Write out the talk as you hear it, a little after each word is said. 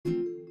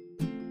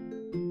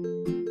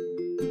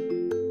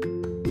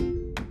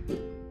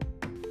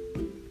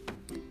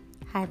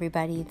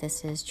everybody.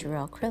 This is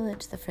Jarrell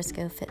Krillich, the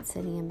Frisco Fit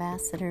City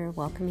Ambassador,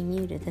 welcoming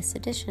you to this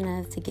edition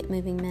of the Get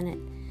Moving Minute.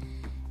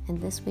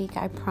 And this week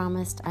I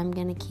promised I'm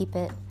going to keep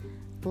it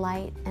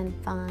light and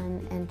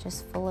fun and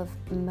just full of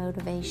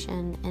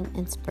motivation and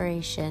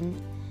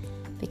inspiration,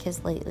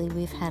 because lately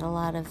we've had a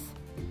lot of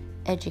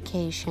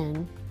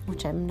education,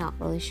 which I'm not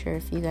really sure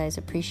if you guys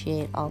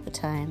appreciate all the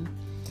time.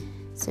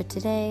 So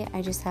today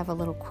I just have a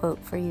little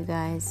quote for you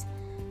guys.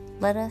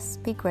 Let us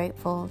be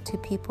grateful to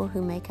people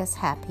who make us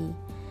happy.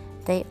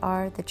 They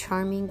are the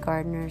charming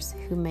gardeners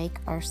who make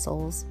our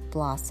souls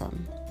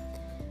blossom.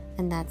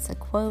 And that's a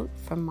quote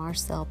from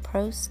Marcel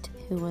Proust,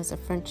 who was a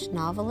French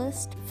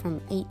novelist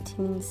from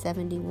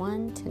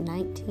 1871 to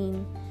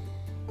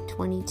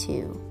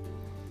 1922.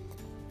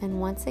 And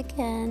once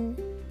again,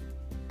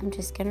 I'm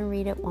just going to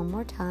read it one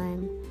more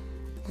time.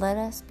 Let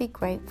us be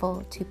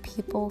grateful to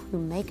people who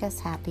make us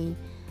happy.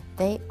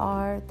 They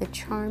are the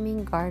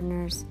charming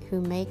gardeners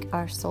who make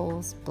our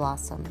souls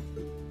blossom.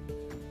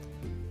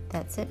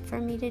 That's it for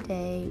me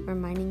today,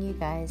 reminding you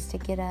guys to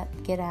get up,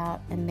 get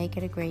out, and make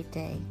it a great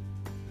day.